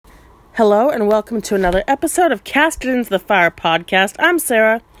Hello and welcome to another episode of Cast It Into the Fire podcast. I'm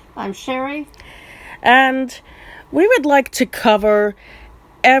Sarah. I'm Sherry. And we would like to cover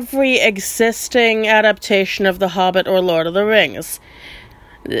every existing adaptation of The Hobbit or Lord of the Rings.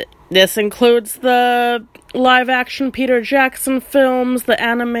 This includes the live-action Peter Jackson films, the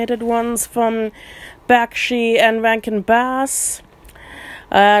animated ones from Bakshi and Rankin Bass,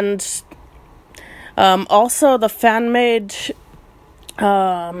 and also the fan-made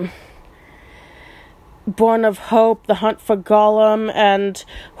Born of Hope, The Hunt for Gollum, and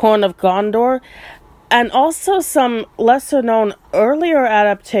Horn of Gondor, and also some lesser-known earlier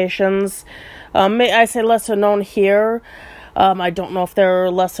adaptations. May I say lesser-known here? I don't know if they're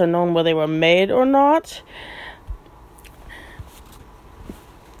lesser-known where they were made or not.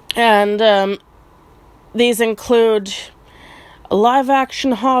 And these include a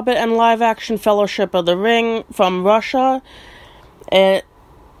live-action Hobbit and live-action Fellowship of the Ring from Russia, an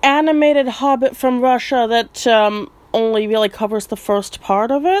animated Hobbit from Russia that only really covers the first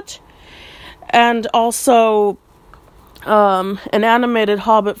part of it, and also an animated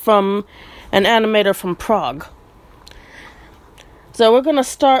Hobbit from an animator from Prague. So we're going to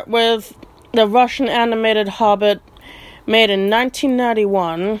start with the Russian animated Hobbit made in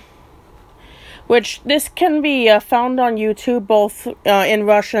 1991, which this can be found on YouTube both in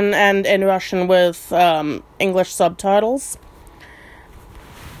Russian and in Russian with English subtitles.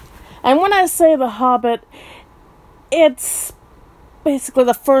 And when I say The Hobbit, it's basically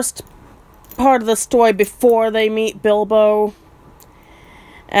the first part of the story before they meet Bilbo.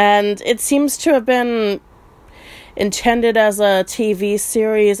 And it seems to have been intended as a TV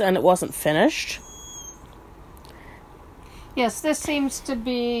series, and it wasn't finished. Yes, this seems to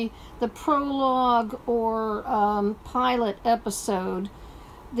be the prologue or pilot episode.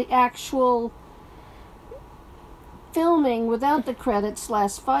 The actual filming without the credits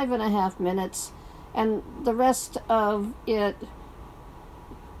lasts 5.5 minutes, and the rest of it,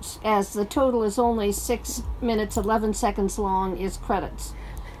 as the total is only 6 minutes 11 seconds long, is credits.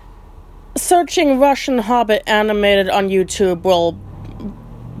 Searching Russian Hobbit animated on YouTube will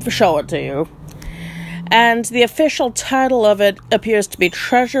show it to you. And the official title of it appears to be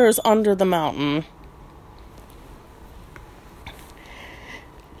Treasures Under the Mountain.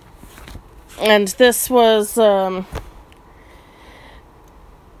 And this was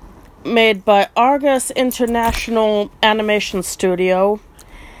made by Argus International Animation Studio,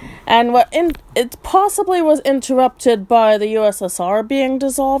 and it possibly was interrupted by the USSR being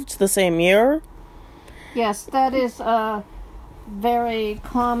dissolved the same year. Yes, that is a very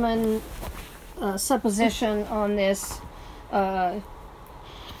common supposition on this. Not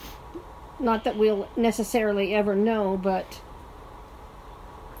that we'll necessarily ever know, but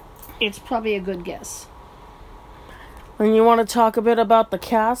it's probably a good guess. And you want to talk a bit about the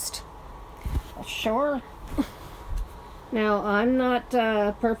cast? Sure. Now, I'm not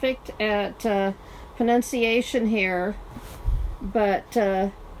perfect at pronunciation here, but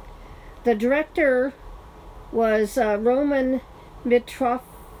the director was Roman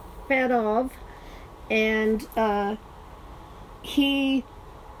Mitrofanov, and he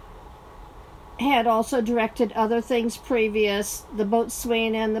had also directed other things previous, The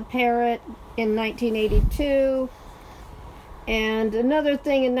Boatswain and the Parrot in 1982, and another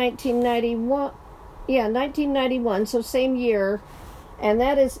thing in 1991, so same year, and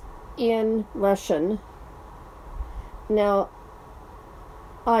that is in Russian. Now,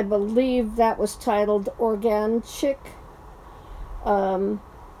 I believe that was titled Organchik,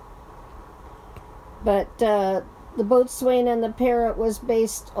 but The Boatswain and the Parrot was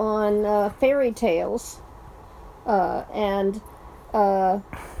based on fairy tales, and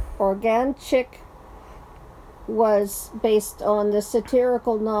Organchik was based on the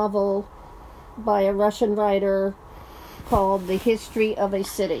satirical novel by a Russian writer called The History of a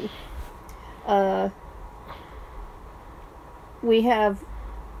City. We have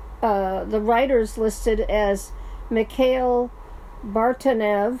the writers listed as Mikhail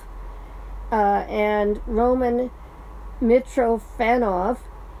Bartanev and Roman Mitrofanov,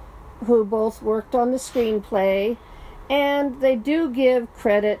 who both worked on the screenplay, and they do give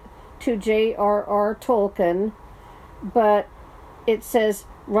credit to J.R.R. Tolkien, but it says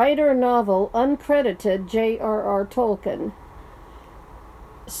writer novel uncredited J.R.R. Tolkien.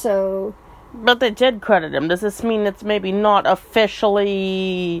 So, but they did credit him. Does this mean it's maybe not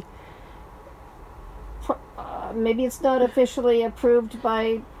officially? Maybe it's not officially approved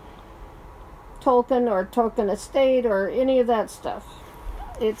by Tolkien or Tolkien Estate or any of that stuff.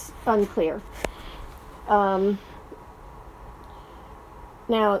 It's unclear.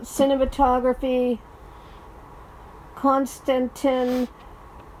 Now, cinematography, Konstantin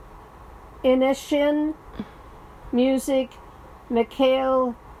Ineshin. Music,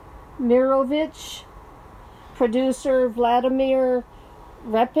 Mikhail Mirovich. Producer, Vladimir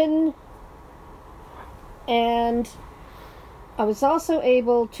Repin. And I was also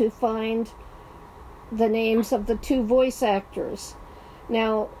able to find the names of the two voice actors.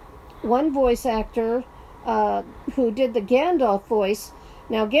 Now, one voice actor who did the Gandalf voice.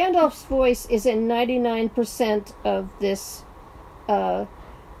 Now, Gandalf's voice is in 99% of this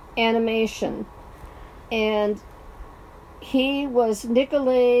animation. And he was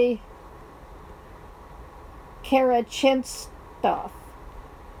Nikolay Karachenstov.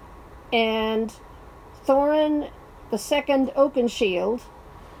 And Thorin the Second Oakenshield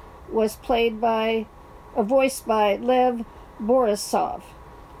was voiced by Lev Borisov.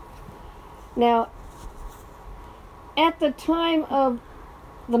 Now, at the time of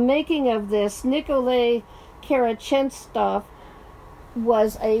the making of this, Nikolay Karachenstov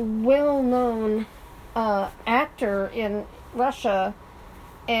was a well-known actor in Russia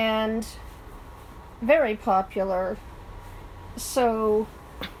and very popular. So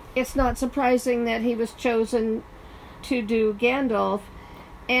it's not surprising that he was chosen to do Gandalf.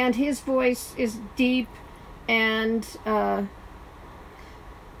 And his voice is deep, and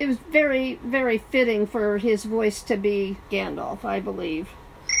it was very, very fitting for his voice to be Gandalf, I believe.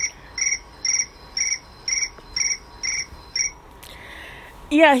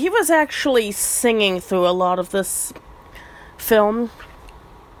 Yeah, he was actually singing through a lot of this film.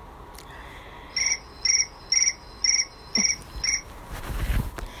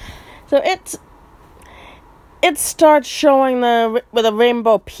 So it starts showing with a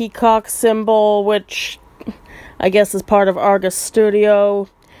rainbow peacock symbol, which I guess is part of Argus Studio.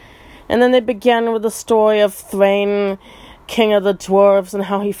 And then they begin with the story of Thrain, king of the dwarves, and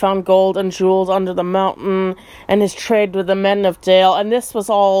how he found gold and jewels under the mountain, and his trade with the men of Dale. And this was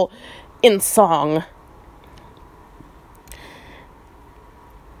all in song.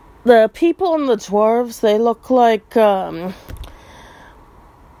 The people and the dwarves, they look like a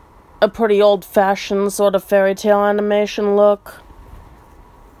pretty old-fashioned sort of fairy tale animation look.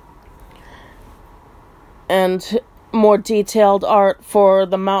 And more detailed art for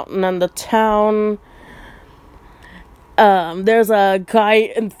the mountain and the town. There's a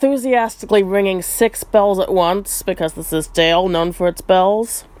guy enthusiastically ringing 6 bells at once, because this is Dale, known for its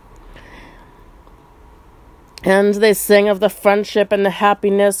bells. And they sing of the friendship and the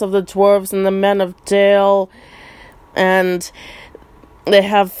happiness of the dwarves and the men of Dale. And they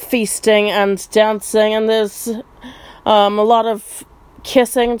have feasting and dancing, and there's a lot of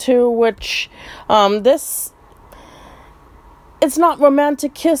kissing too, which it's not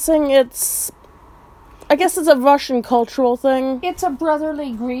romantic kissing, I guess it's a Russian cultural thing. It's a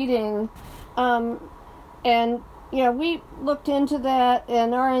brotherly greeting, and we looked into that,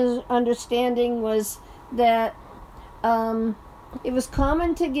 and our understanding was that it was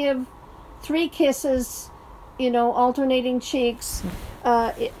common to give 3 kisses, alternating cheeks,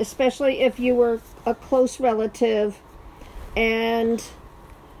 especially if you were a close relative, and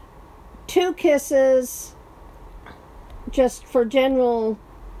 2 kisses just for general,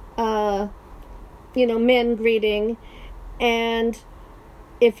 men greeting, and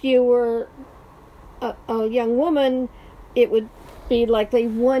if you were a young woman, it would be likely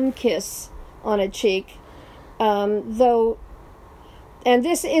 1 kiss on a cheek, though, and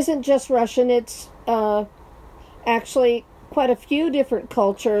this isn't just Russian, it's actually quite a few different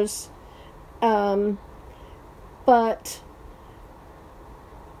cultures, but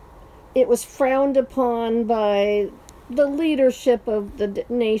it was frowned upon by the leadership of the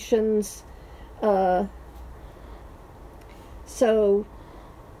nations. So,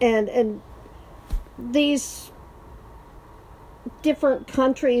 and these different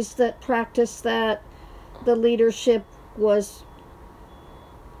countries that practiced that, the leadership was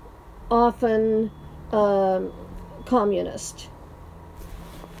often communist.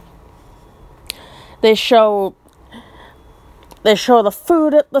 They show the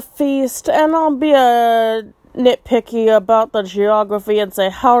food at the feast, and I'll be nitpicky about the geography and say,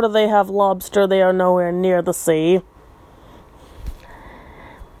 how do they have lobster? They are nowhere near the sea.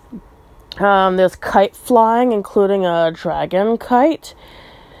 There's kite flying, including a dragon kite.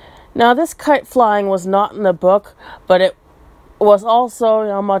 Now, this kite flying was not in the book, but it was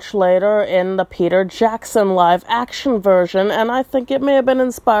also, much later in the Peter Jackson live action version, and I think it may have been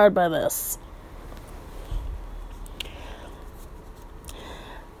inspired by this.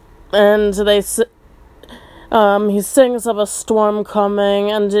 And he sings of a storm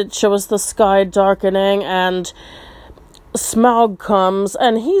coming, and it shows the sky darkening, and Smaug comes,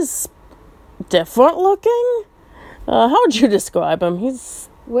 and he's different looking. How would you describe him?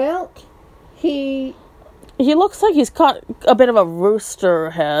 Well, He looks like he's got a bit of a rooster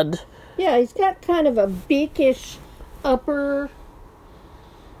head. Yeah, he's got kind of a beakish upper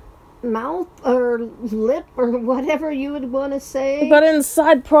mouth or lip or whatever you would want to say. But in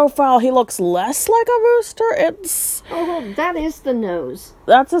side profile, he looks less like a rooster. Oh, that is the nose.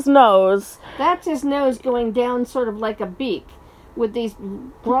 That's his nose. That's his nose going down sort of like a beak with these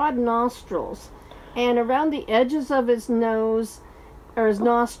broad nostrils. And around the edges of his nose, or his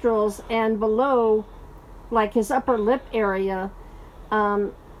nostrils, and below, like his upper lip area,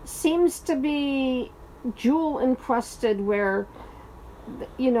 seems to be jewel encrusted where,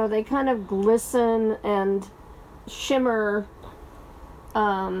 they kind of glisten and shimmer.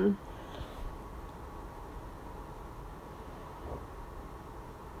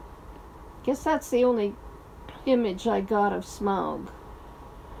 Guess that's the only image I got of Smaug.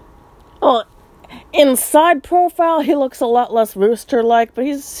 Oh, in side profile, he looks a lot less rooster-like, but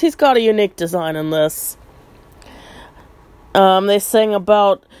he's got a unique design in this. They sing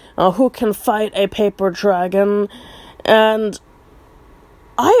about who can fight a paper dragon, and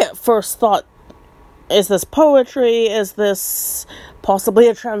I at first thought, is this poetry? Is this possibly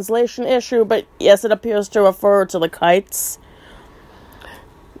a translation issue? But yes, it appears to refer to the kites.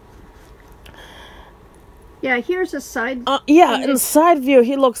 Yeah, here's a side... in side view,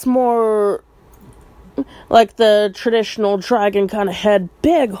 he looks more like the traditional dragon kind of head.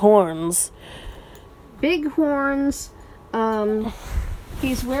 Big horns. Big horns.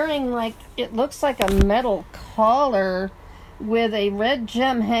 He's wearing, it looks like a metal collar with a red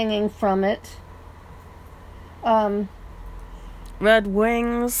gem hanging from it. Red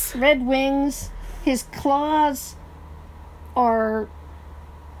wings. Red wings. His claws are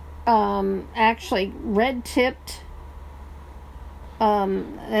actually red-tipped.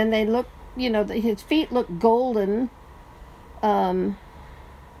 And they look, his feet look golden.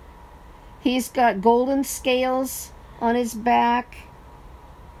 He's got golden scales on his back.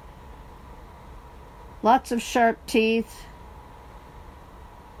 Lots of sharp teeth.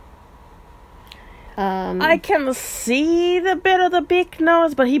 I can see the bit of the beak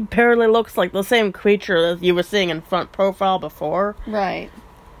nose, but he barely looks like the same creature that you were seeing in front profile before. Right.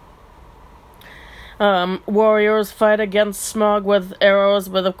 Warriors fight against Smaug with arrows,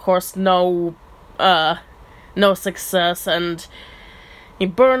 with of course no success, and he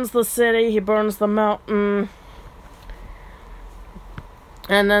burns the city, he burns the mountain.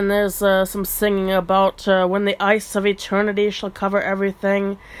 And then there's some singing about when the ice of eternity shall cover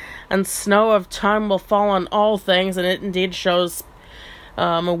everything, and snow of time will fall on all things, and it indeed shows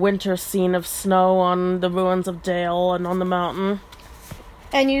a winter scene of snow on the ruins of Dale and on the mountain.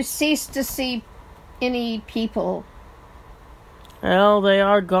 And you cease to see any people. Well, they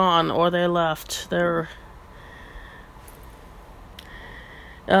are gone, or they left. They're...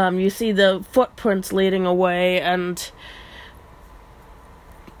 you see the footprints leading away, and...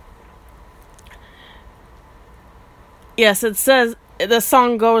 Yes, it says, the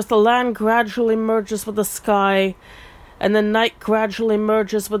song goes, the land gradually merges with the sky, and the night gradually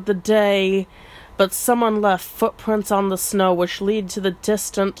merges with the day, but someone left footprints on the snow which lead to the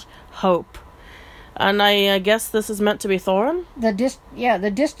distant hope. And I guess this is meant to be Thorin?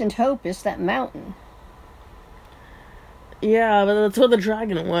 The distant hope is that mountain. Yeah, but that's where the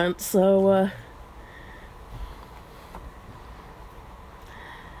dragon went, so,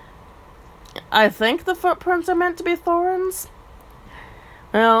 I think the footprints are meant to be Thorin's.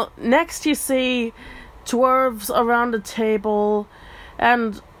 Well, next you see dwarves around a table,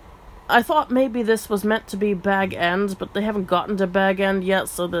 and I thought maybe this was meant to be Bag End, but they haven't gotten to Bag End yet,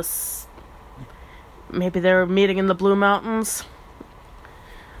 so this... Maybe they're meeting in the Blue Mountains.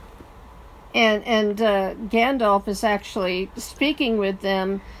 And Gandalf is actually speaking with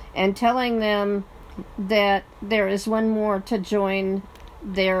them and telling them that there is one more to join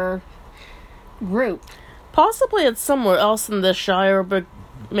their group. Possibly it's somewhere else in the Shire, but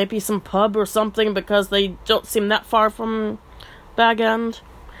maybe some pub or something, because they don't seem that far from Bag End.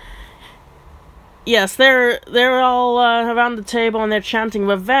 Yes, they're all around the table and they're chanting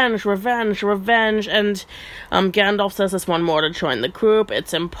revenge, revenge, revenge, and Gandalf says there's one more to join the group.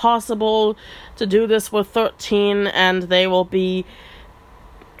 It's impossible to do this with 13, and they will be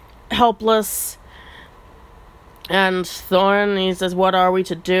helpless. And Thorin, he says, what are we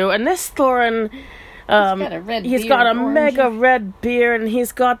to do? And this Thorin... he's got a mega red beard, and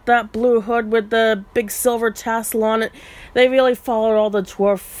he's got that blue hood with the big silver tassel on it. They really followed all the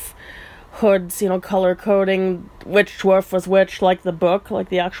dwarf hoods, color coding which dwarf was which, like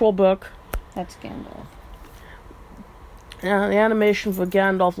the actual book. That's Gandalf. Yeah, the animation for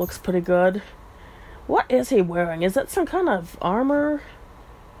Gandalf looks pretty good. What is he wearing? Is that some kind of armor?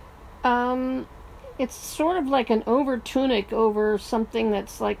 It's sort of like an over tunic over something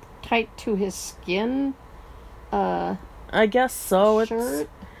that's like tight to his skin. I guess so. Shirt.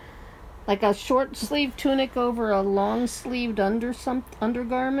 Like a short sleeve tunic over a long sleeved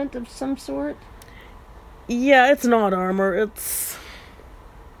undergarment of some sort. Yeah, it's not armor.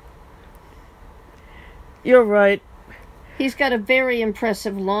 You're right. He's got a very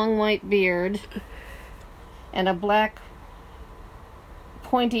impressive long white beard and a black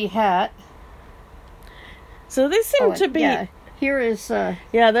pointy hat. So they seem to be... Yeah, here is...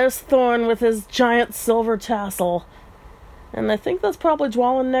 Yeah, there's Thorn with his giant silver tassel. And I think that's probably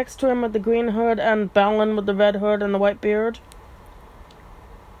Dwalin next to him with the green hood and Balin with the red hood and the white beard.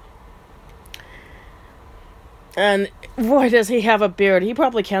 And boy, does he have a beard. He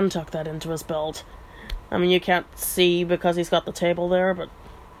probably can tuck that into his belt. I mean, you can't see because he's got the table there, but...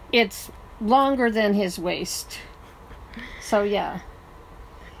 It's longer than his waist. So, yeah.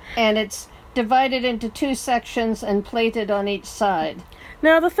 And it's divided into 2 sections and plated on each side.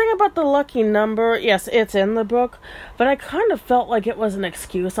 Now, the thing about the lucky number, yes, it's in the book, but I kind of felt like it was an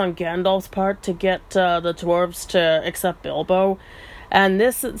excuse on Gandalf's part to get the dwarves to accept Bilbo. And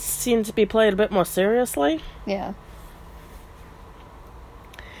this seemed to be played a bit more seriously. Yeah.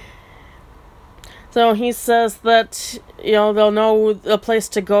 So he says that, they'll know the place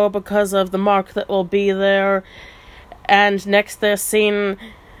to go because of the mark that will be there. And next they're seen,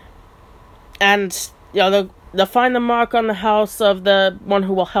 and, they'll find the mark on the house of the one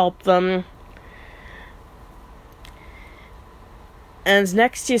who will help them. And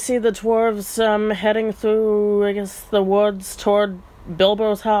next you see the dwarves heading through, I guess, the woods toward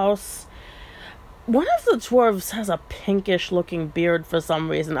Bilbo's house. One of the dwarves has a pinkish-looking beard for some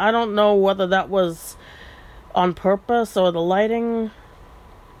reason. I don't know whether that was on purpose or the lighting.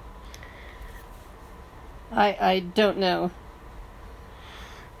 I don't know.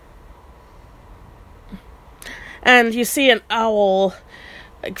 And you see an owl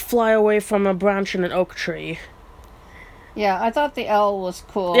fly away from a branch in an oak tree. Yeah, I thought the owl was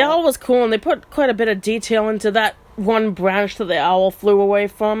cool. The owl was cool, and they put quite a bit of detail into that one branch that the owl flew away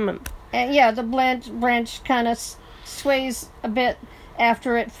from. And yeah, the branch kind of sways a bit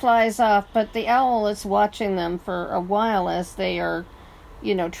after it flies off, but the owl is watching them for a while as they are,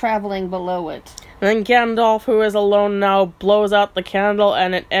 traveling below it. And then Gandalf, who is alone now, blows out the candle,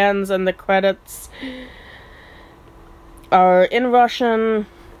 and it ends, and the credits are in Russian,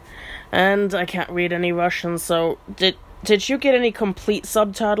 and I can't read any Russian, so did you get any complete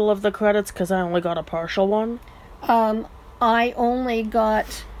subtitle of the credits? Because I only got a partial one. I only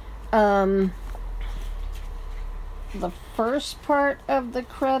got the first part of the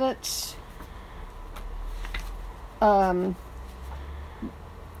credits.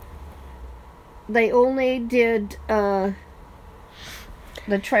 They only did the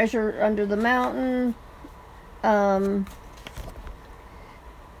Treasure Under the Mountain,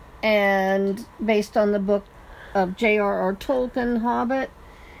 and based on the book of J.R.R. Tolkien, Hobbit,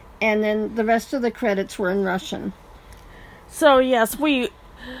 and then the rest of the credits were in Russian. So yes, we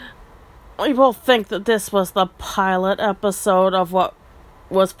both think that this was the pilot episode of what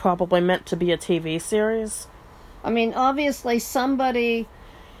was probably meant to be a TV series. I mean, obviously somebody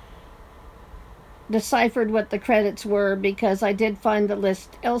deciphered what the credits were, because I did find the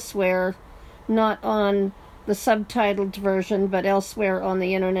list elsewhere, not on the subtitled version, but elsewhere on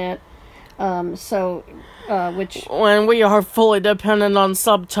the internet. Which... When we are fully dependent on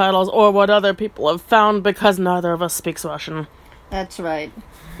subtitles or what other people have found, because neither of us speaks Russian. That's right.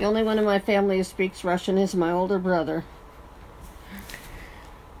 The only one in my family who speaks Russian is my older brother.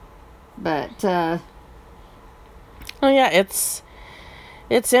 But, oh yeah, it's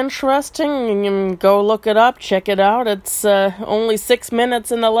interesting. You can go look it up, check it out. It's only 6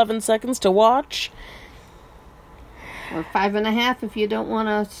 minutes and 11 seconds to watch. Or 5.5 if you don't want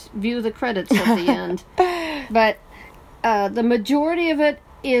to view the credits at the end. But the majority of it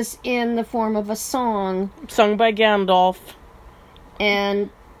is in the form of a song. Sung by Gandalf. And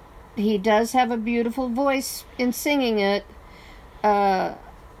he does have a beautiful voice in singing it. I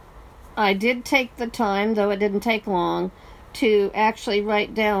did take the time, though it didn't take long, to actually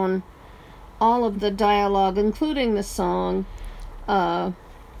write down all of the dialogue, including the song,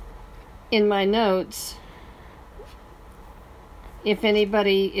 in my notes. If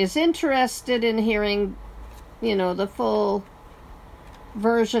anybody is interested in hearing, the full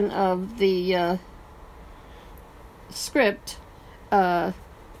version of the script,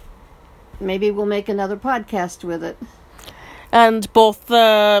 maybe we'll make another podcast with it. And both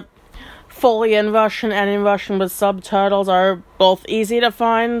the fully in Russian and in Russian with subtitles are both easy to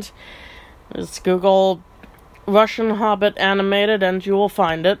find. Just Google Russian Hobbit animated and you will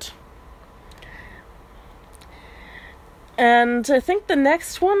find it. And I think the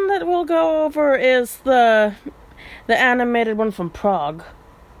next one that we'll go over is the animated one from Prague,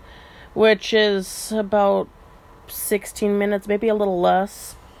 which is about 16 minutes, maybe a little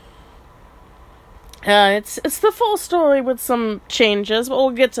less. It's the full story with some changes, but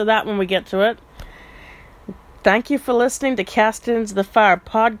we'll get to that when we get to it. Thank you for listening to Cast Into the Fire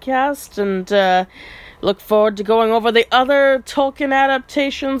podcast, and look forward to going over the other Tolkien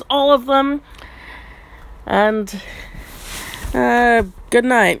adaptations, all of them. And good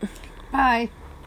night. Bye.